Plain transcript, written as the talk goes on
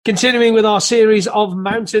Continuing with our series of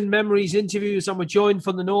Mountain Memories interviews, and we're joined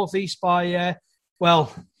from the Northeast by,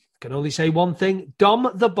 can only say one thing, Dom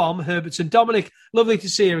the Bomb Herbertson. Dominic, lovely to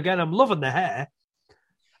see you again. I'm loving the hair.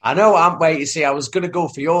 I know, I'm waiting to see. I was going to go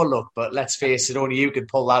for your look, but let's face it, only you can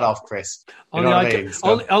pull that off, Chris. Only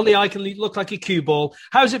I can look like a cue ball.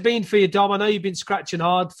 How's it been for you, Dom? I know you've been scratching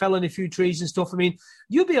hard, fell in a few trees and stuff. I mean,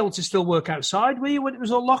 you'll be able to still work outside, were you, when it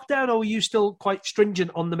was all lockdown, or were you still quite stringent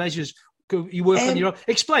on the measures? You work on your own?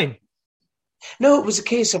 Explain. No, it was a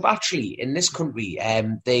case of actually in this country,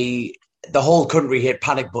 the whole country hit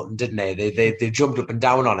panic button, didn't they? They jumped up and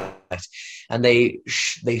down on it, and they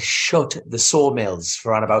shut the sawmills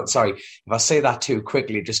for around about. Sorry, if I say that too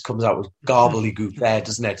quickly, it just comes out with gobbledygook there,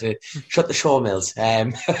 doesn't it? Shut the sawmills,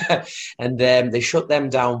 and they shut them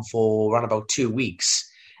down for around about 2 weeks.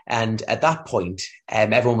 And at that point,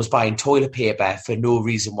 everyone was buying toilet paper for no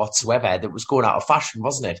reason whatsoever. That was going out of fashion,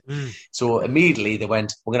 wasn't it? So immediately they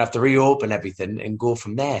went, we're going to have to reopen everything and go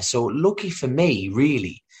from there. So lucky for me,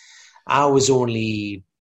 really, I was only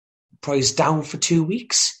priced down for 2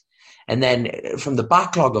 weeks. And then from the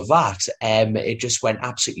backlog of that, it just went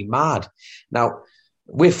absolutely mad. Now,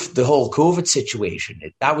 with the whole COVID situation,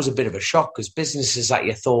 that was a bit of a shock because businesses that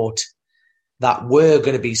you thought that were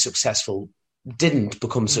going to be successful didn't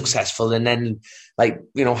become successful, and then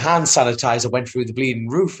hand sanitizer went through the bleeding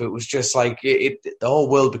roof. It was just like the whole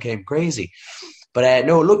world became crazy. But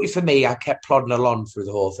no, lucky for me, I kept plodding along through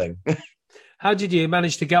the whole thing. How did you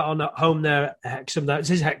manage to get on at home there at Hexham?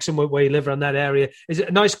 This is Hexham where you live, around that area. Is it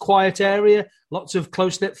a nice quiet area? Lots of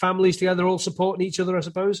close-knit families together, all supporting each other, I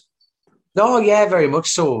suppose? No, yeah, very much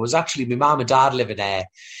so. It was actually my mum and dad living there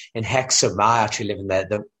in Hexham. I actually live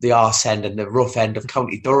in the arse end and the rough end of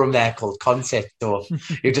County Durham there, called Consett. So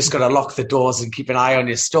you just got to lock the doors and keep an eye on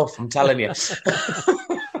your stuff, I'm telling you.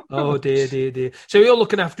 Oh, dear. So you're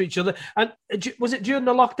looking after each other. And was it during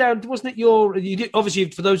the lockdown? Wasn't it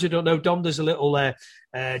obviously, for those who don't know, Dom does a little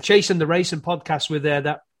Chasing the Racing podcast with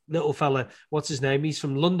that little fella, what's his name? He's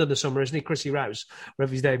from London this summer, isn't he? Chrissy Rouse,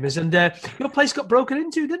 whatever his name is. And your place got broken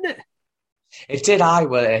into, didn't it? It did.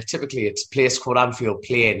 Typically it's a place called Anfield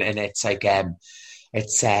Plain, and it's like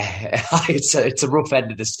it's a rough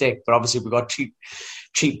end of the stick. But obviously we got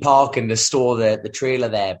cheap parking to store the trailer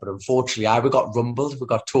there. But unfortunately, we got rumbled. We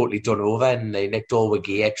got totally done over, and they nicked all the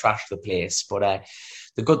gear, trashed the place. But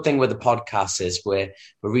the good thing with the podcast is we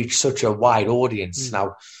reach such a wide audience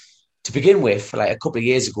now. To begin with, like a couple of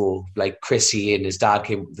years ago, like Chrissy and his dad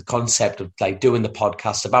came with the concept of like doing the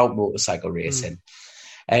podcast about motorcycle racing.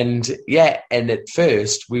 And at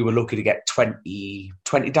first we were lucky to get 20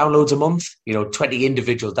 downloads a month, 20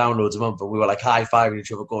 individual downloads a month. And we were like high-fiving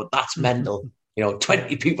each other going, that's mental.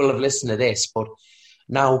 20 people have listened to this. But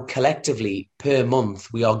now collectively per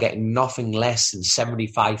month, we are getting nothing less than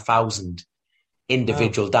 75,000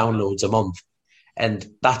 individual downloads a month. And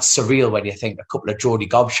that's surreal when you think a couple of Geordie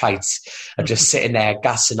gobshites are just sitting there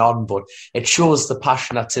gassing on. But it shows the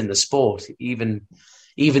passion that's in the sport, even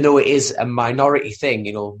though it is a minority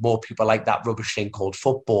thing. More people like that rubbish thing called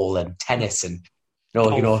football and tennis and,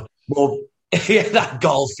 more, that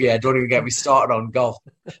golf, don't even get me started on golf.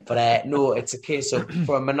 But no, it's a case of,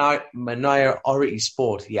 for a minority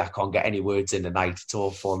sport, I can't get any words in tonight, it's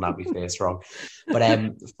all falling at my face wrong.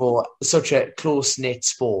 But for such a close-knit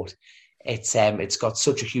sport, it's got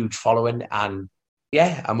such a huge following, and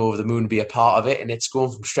I'm over the moon to be a part of it, and it's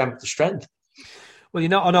going from strength to strength. Well, you're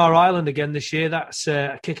not on our island again this year. That's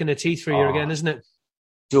a kick in the teeth for you again, isn't it?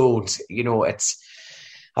 Don't.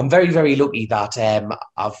 I'm very, very lucky that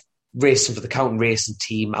I've racing for the County Racing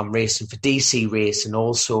team. I'm racing for DC Racing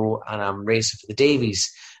also, and I'm racing for the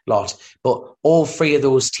Davies lot. But all three of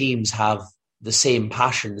those teams have the same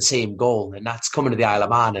passion, the same goal, and that's coming to the Isle of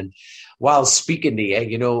Man. And while speaking to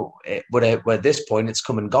you, but at this point, it's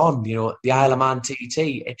come and gone. The Isle of Man TT,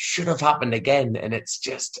 it should have happened again, and it's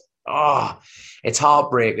just... it's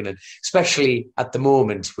heartbreaking, and especially at the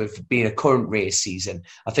moment with being a current race season.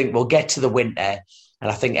 I think we'll get to the winter,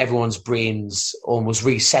 and I think everyone's brains almost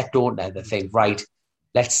reset, don't they? They think, right,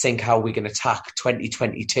 let's think how we can attack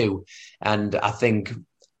 2022, and I think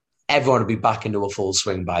everyone will be back into a full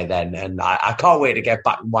swing by then, and I can't wait to get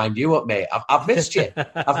back and wind you up, mate. I've missed you.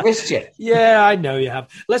 I've missed you. Yeah, I know you have.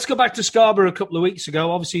 Let's go back to Scarborough a couple of weeks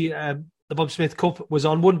ago. Obviously, the Bob Smith Cup was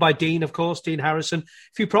on, won by Dean, of course, Dean Harrison.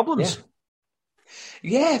 A few problems.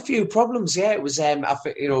 Yeah, a few problems. Yeah, it was,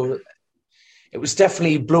 it was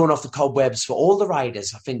definitely blown off the cobwebs for all the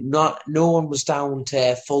riders. I think no one was down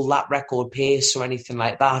to full lap record pace or anything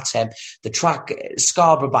like that. The track,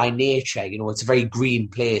 Scarborough by nature, it's a very green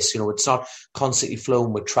place. It's not constantly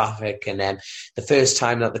flowing with traffic. And the first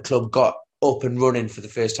time that the club got up and running for the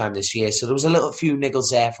first time this year. So there was a few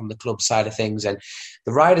niggles there from the club side of things and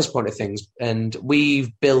the riders' point of things. And we've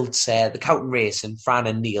built the Cowton Race, and Fran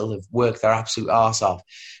and Neil have worked their absolute arse off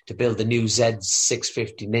to build the new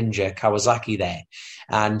Z650 Ninja Kawasaki there.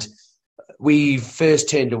 And we first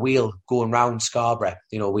turned a wheel going round Scarborough.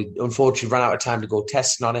 We unfortunately ran out of time to go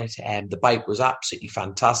testing on it, and the bike was absolutely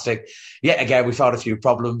fantastic. Yet again, we found a few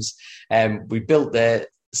problems. We built the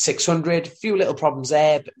 600, a few little problems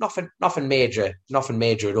there, but nothing major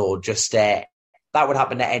at all. Just that would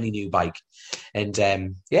happen to any new bike. And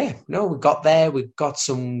we got there. We got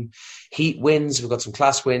some heat wins. We got some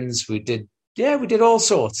class wins. We did all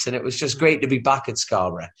sorts, and it was just great to be back at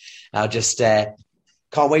Scarborough. I just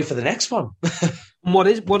can't wait for the next one. What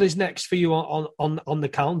is next for you on the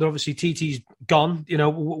calendar? Obviously, TT's gone.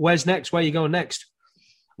 Where's next? Where are you going next?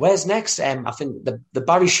 Where's next? I think the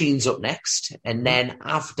Barry Sheen's up next. And then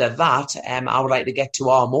after that, I would like to get to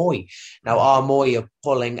Armoy. Now, Armoy are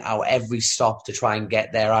pulling out every stop to try and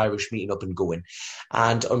get their Irish meeting up and going.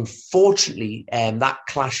 And unfortunately, that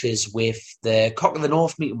clashes with the Cock of the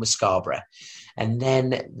North meeting with Scarborough. And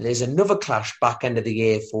then there's another clash back end of the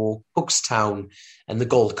year for Cookstown and the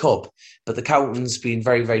Gold Cup. But the Cowton's been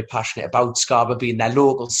very, very passionate about Scarborough being their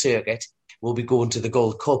local circuit. We'll be going to the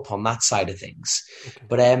Gold Cup on that side of things. Okay.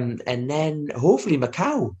 But and then hopefully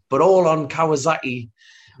Macau, but all on Kawasaki,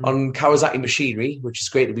 on Kawasaki machinery, which is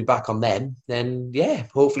great to be back on them. Then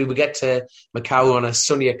hopefully we get to Macau on a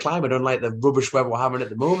sunnier climate, unlike the rubbish weather we're having at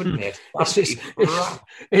the moment, mate.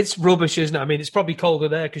 It's rubbish, isn't it? I mean, it's probably colder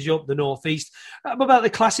there because you're up the northeast. What about the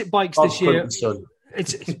classic bikes this year?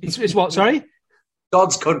 It's what? Sorry.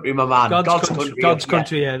 God's country, my man. God's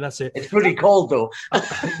country, yeah, that's it. It's pretty cold, though.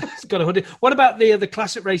 It's got a hoodie. What about the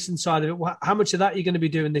classic racing side of it? How much of that are you going to be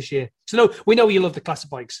doing this year? So, we know you love the classic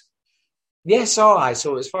bikes. Yes, all right.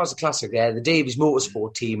 So as far as the classic, the Davies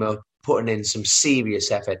Motorsport team are putting in some serious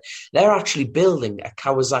effort. They're actually building a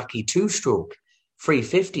Kawasaki two-stroke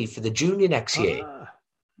 350 for the junior next year.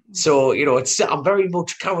 So, I'm very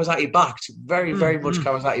much Kawasaki backed, very, very much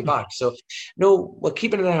Kawasaki backed. So, no, we're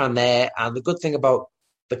keeping an eye on there. And the good thing about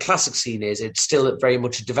the classic scene is it's still very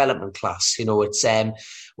much a development class. It's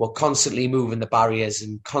we're constantly moving the barriers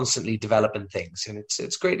and constantly developing things. And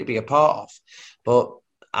it's great to be a part of. But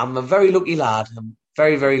I'm a very lucky lad. I'm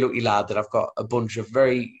very, very lucky lad that I've got a bunch of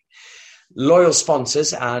very loyal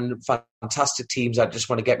sponsors and fantastic teams that just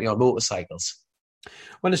want to get me on motorcycles.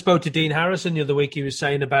 When I spoke to Dean Harrison the other week, he was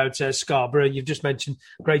saying about Scarborough. You've just mentioned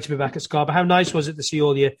great to be back at Scarborough. How nice was it to see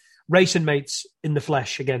all your racing mates in the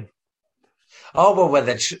flesh again? Oh, well,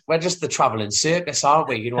 we're just the travelling circus, aren't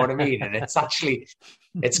we? You know what I mean? And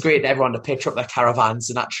it's great for everyone to pitch up their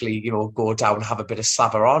caravans and actually, go down and have a bit of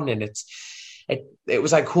slaver on. And it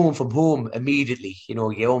was like home from home immediately.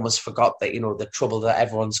 You almost forgot that, the trouble that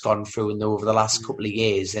everyone's gone through over the last couple of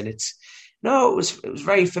years. And it was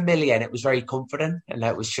very familiar and it was very comforting. And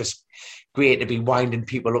it was just great to be winding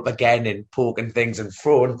people up again and poking things and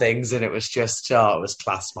throwing things. And it was just, it was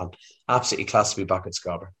class, man. Absolutely class to be back at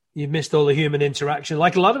Scarborough. You've missed all the human interaction,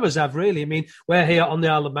 like a lot of us have, really. I mean, we're here on the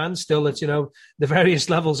Isle of Man still at, the various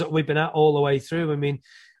levels that we've been at all the way through. I mean,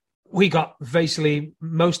 we got basically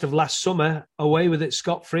most of last summer away with it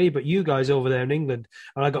scot-free, but you guys over there in England,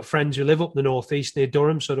 and I got friends who live up the northeast near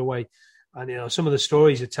Durham sort of way. And, some of the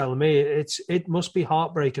stories are telling me it must be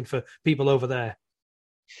heartbreaking for people over there.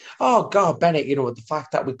 Oh, God, Bennett, the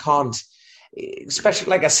fact that we can't, especially,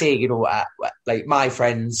 like I say, like my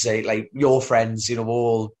friends, like your friends,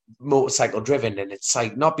 all motorcycle driven. And it's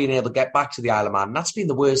like not being able to get back to the Isle of Man. And that's been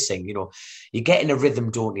the worst thing, You get in a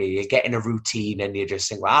rhythm, don't you? You get in a routine and you just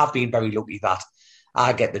think, well, I've been very lucky that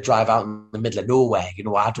I get to drive out in the middle of nowhere.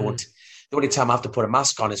 I don't. The only time I have to put a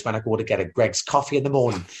mask on is when I go to get a Greg's coffee in the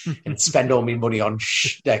morning and spend all my money on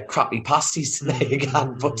crappy pasties there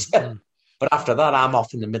again. But after that, I'm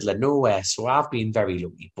off in the middle of nowhere. So I've been very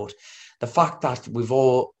lucky. But the fact that we've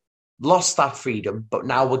all lost that freedom, but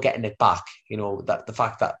now we're getting it back, that the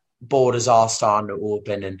fact that borders are starting to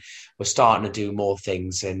open and we're starting to do more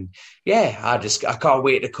things. And I can't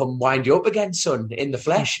wait to come wind you up again, son, in the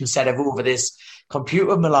flesh instead of over this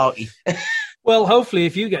computer malarkey. Well, hopefully,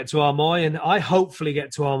 if you get to Armoy, and I hopefully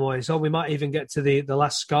get to Armoy, so we might even get to the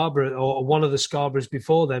last Scarborough or one of the Scarboroughs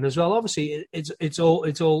before then as well. Obviously, it's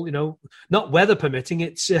all not weather permitting.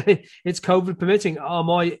 It's COVID permitting.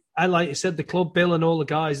 Armoy, and like you said, the club, Bill, and all the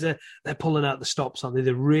guys, they're pulling out the stops, aren't they?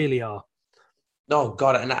 They really are. Oh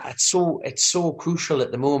God, and it's so crucial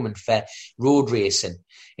at the moment for road racing,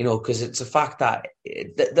 because it's a fact that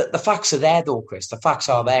the facts are there, though, Chris. The facts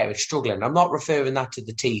are there. It's struggling. I'm not referring that to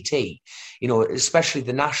the TT, especially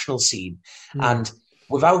the national scene. And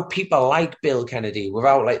without people like Bill Kennedy,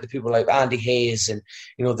 without like the people like Andy Hayes and,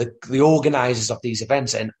 you know, the organisers of these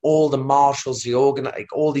events and all the marshals,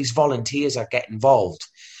 like all these volunteers that get involved,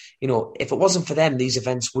 you know, if it wasn't for them, these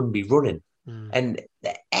events wouldn't be running. And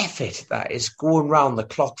the effort that is going round the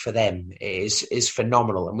clock for them is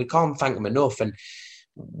phenomenal. And we can't thank them enough. And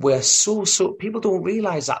we're so people don't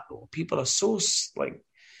realise that, though. People are so like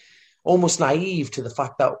almost naive to the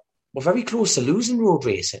fact that we're very close to losing road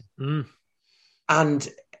racing. And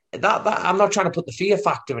that I'm not trying to put the fear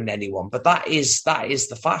factor in anyone, but that is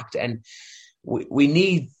the fact. And we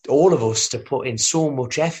need all of us to put in so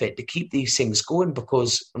much effort to keep these things going,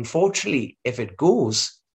 because unfortunately, if it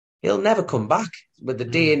goes, he'll never come back. With the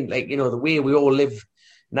day in, like, you know, the way we all live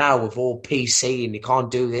now with all PC and you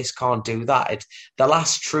can't do this, can't do that. The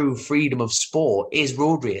last true freedom of sport is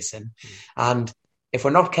road racing. And if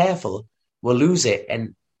we're not careful, we'll lose it.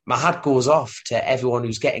 And my hat goes off to everyone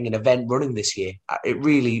who's getting an event running this year. It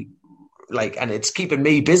really, like, and it's keeping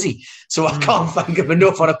me busy. So I can't thank him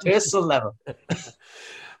enough on a personal level.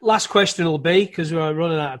 Last question will be, because we're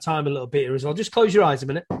running out of time a little bit here as well. Just close your eyes a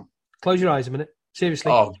minute. Close your eyes a minute.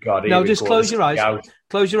 Seriously. Oh, God. No, just close your eyes.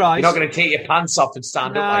 Close your eyes. You're not going to take your pants off and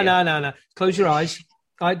stand up, No. Close your eyes.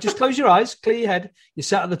 All right, just close your eyes. Clear your head. You're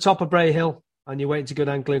sat at the top of Bray Hill and you're waiting to go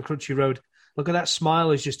down Glencrutchy Road. Look at that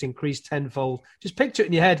smile has just increased tenfold. Just picture it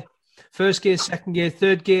in your head. First gear, second gear,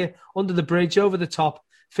 third gear, under the bridge, over the top.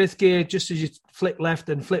 Fifth gear, just as you flick left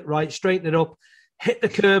and flick right, straighten it up. Hit the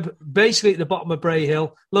curb, basically at the bottom of Bray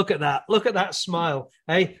Hill. Look at that. Look at that smile.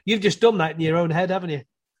 Hey, you've just done that in your own head, haven't you?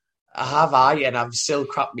 I have, and I'm still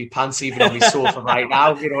crapping my pants even on my sofa right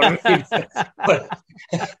now, you know what I mean?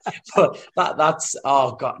 but that's,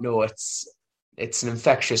 oh God, no, it's an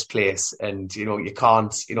infectious place. And, you know, you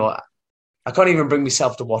can't, you know, I can't even bring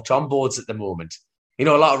myself to watch on boards at the moment. You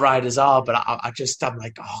know, a lot of riders are, but I'm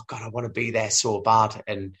like, oh God, I want to be there so bad.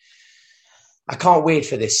 And I can't wait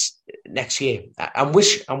for this next year. I'm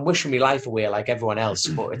wishing my life away like everyone else,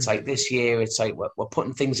 but it's like this year, it's like we're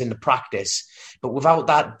putting things into practice, but without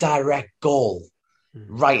that direct goal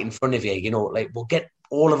right in front of you, you know, like we'll get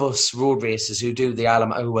all of us road racers who do the Isle of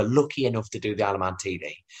Man, who are lucky enough to do the Isle of Man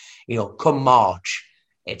TD, you know, come March,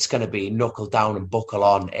 it's going to be knuckle down and buckle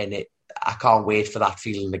on, and I can't wait for that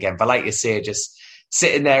feeling again. But like you say, just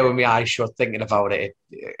sitting there with my eyes shut thinking about it,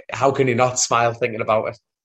 how can you not smile thinking about it?